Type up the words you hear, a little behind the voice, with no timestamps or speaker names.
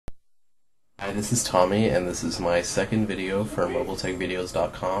Hi, this is Tommy, and this is my second video for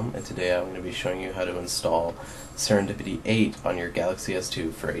mobiletechvideos.com, and today I'm going to be showing you how to install Serendipity 8 on your Galaxy S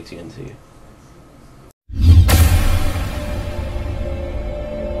II for AT&T.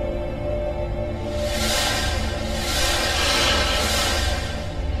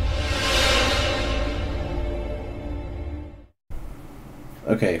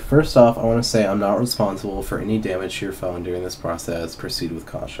 Okay, first off, I want to say I'm not responsible for any damage to your phone during this process. Proceed with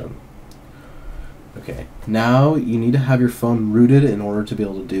caution. Okay, now you need to have your phone rooted in order to be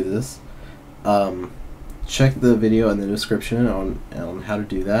able to do this. Check the video in the description on how to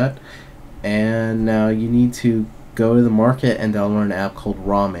do that. And now you need to go to the market and download an app called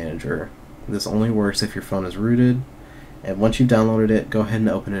ROM Manager. This only works if your phone is rooted. And once you've downloaded it, go ahead and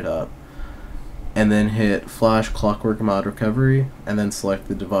open it up. And then hit Flash Clockwork Mod Recovery, and then select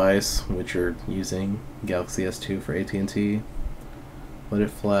the device which you're using, Galaxy S II for AT&T. Let it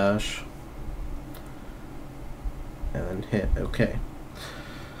flash. And then hit OK.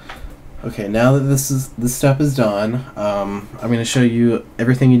 Okay, now that this step is done, I'm going to show you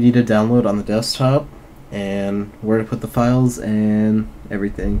everything you need to download on the desktop and where to put the files and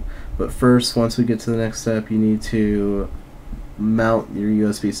everything. But first, once we get to the next step, you need to mount your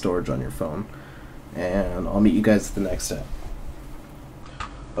USB storage on your phone. And I'll meet you guys at the next step.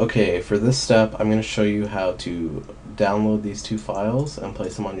 Okay, for this step, I'm going to show you how to download these two files and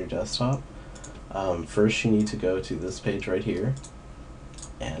place them on your desktop. First, you need to go to this page right here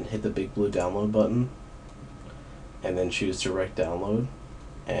and hit the big blue download button, and then choose direct download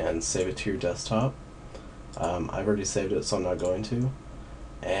and save it to your desktop. I've already saved it, so I'm not going to.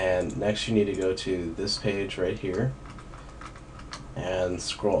 And next you need to go to this page right here and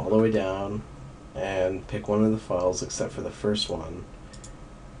scroll all the way down and pick one of the files except for the first one,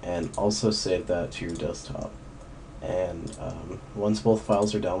 and also save that to your desktop. And once both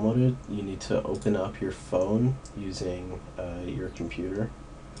files are downloaded, you need to open up your phone using your computer,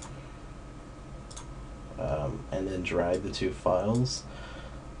 and then drag the two files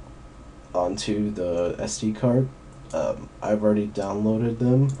onto the SD card. I've already downloaded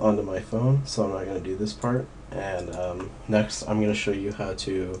them onto my phone, so I'm not going to do this part. And next I'm going to show you how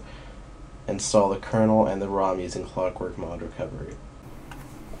to install the kernel and the ROM using Clockwork Mod Recovery.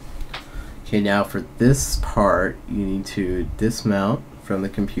 Okay, now for this part, you need to dismount from the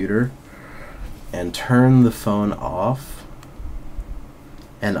computer and turn the phone off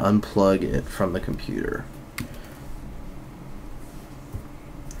and unplug it from the computer.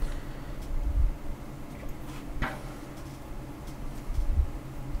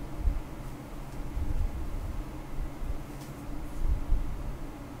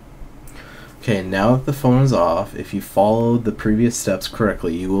 Okay, now that the phone is off, if you followed the previous steps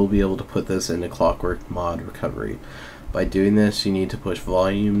correctly, you will be able to put this into Clockwork Mod Recovery. By doing this, you need to push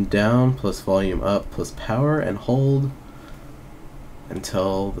volume down plus volume up plus power and hold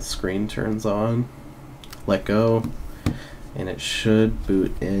until the screen turns on. Let go, and it should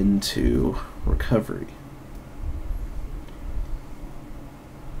boot into recovery.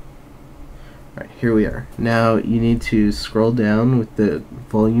 Alright, here we are. Now you need to scroll down with the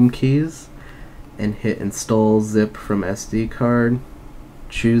volume keys and hit install zip from SD card,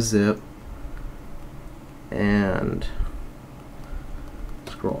 choose zip, and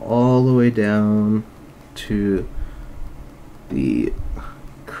scroll all the way down to the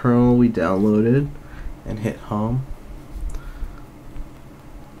kernel we downloaded and hit home,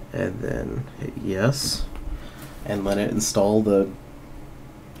 and then hit yes and let it install the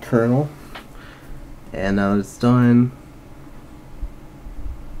kernel. And now that it's done,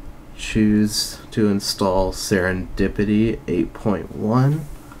 choose to install Serendipity 8.1,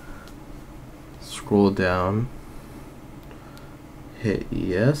 scroll down, hit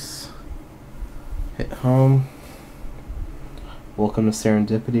yes, hit home. Welcome to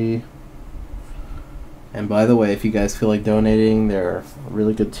Serendipity. And by the way, if you guys feel like donating, they're a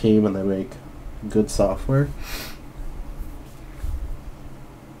really good team and they make good software.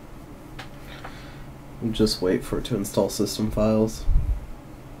 Just wait for it to install system files.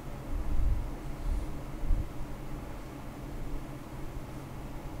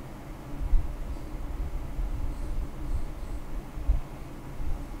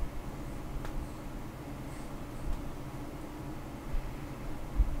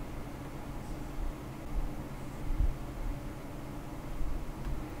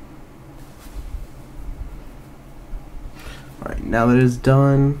 Alright, now that it's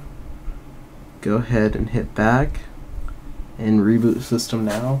done, go ahead and hit back and reboot system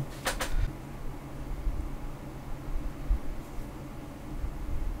now.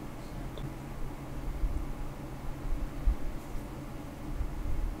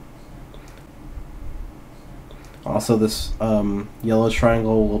 Also, this yellow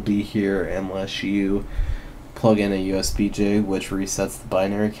triangle will be here unless you plug in a USB jig, which resets the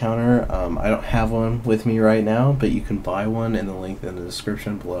binary counter. I don't have one with me right now, but you can buy one in the link in the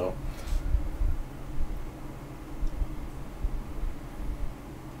description below.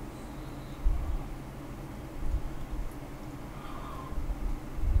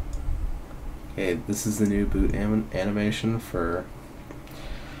 Okay, this is the new boot animation for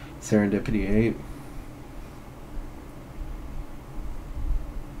Serendipity 8.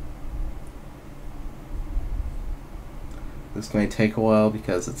 This may take a while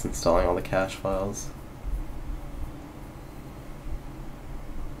because it's installing all the cache files.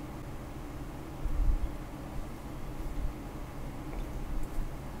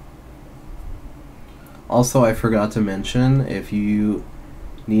 Also, I forgot to mention, if you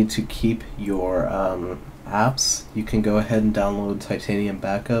need to keep your apps, you can go ahead and download Titanium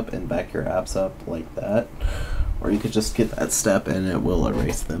Backup and back your apps up like that, or you could just skip that step and it will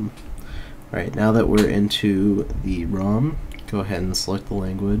erase them. Alright, now that we're into the ROM, go ahead and select the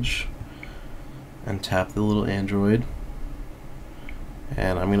language and tap the little Android,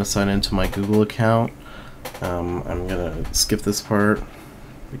 and I'm going to sign into my Google account. I'm going to skip this part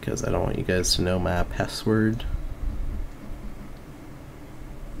because I don't want you guys to know my password.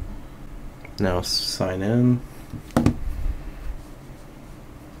 Now sign in.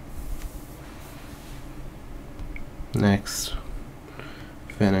 Next.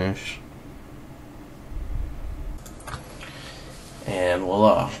 Finish. And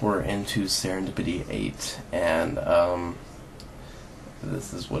voila, we're into Serendipity 8, and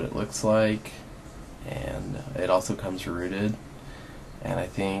this is what it looks like, and it also comes rooted. And I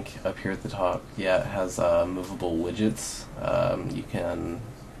think up here at the top, yeah, it has movable widgets. You can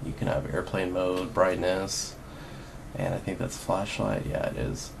have airplane mode, brightness, and I think that's flashlight. Yeah, it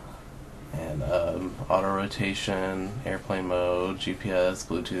is. And auto rotation, airplane mode, GPS,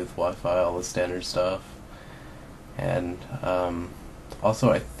 Bluetooth, Wi-Fi, all the standard stuff. And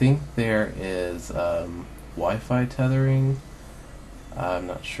also, I think there is Wi-Fi tethering. I'm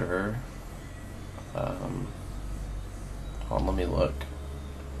not sure. Hold on, let me look.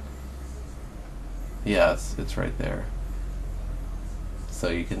 Yes, it's right there. So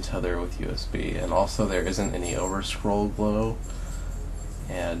you can tether with USB, and also there isn't any overscroll glow,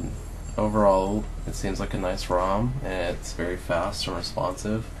 and overall it seems like a nice ROM, and it's very fast and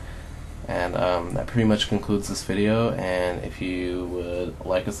responsive. And that pretty much concludes this video, and if you would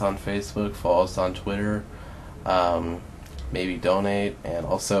like us on Facebook, follow us on Twitter, maybe donate, and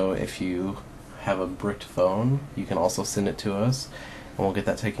also if you have a bricked phone, you can also send it to us, and we'll get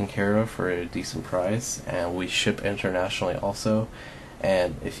that taken care of for a decent price, and we ship internationally also.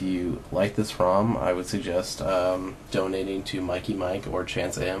 And if you like this ROM, I would suggest donating to Mikey Mike or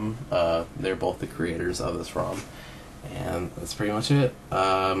Chance M. They're both the creators of this ROM. And that's pretty much it.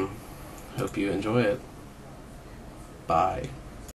 Hope you enjoy it. Bye.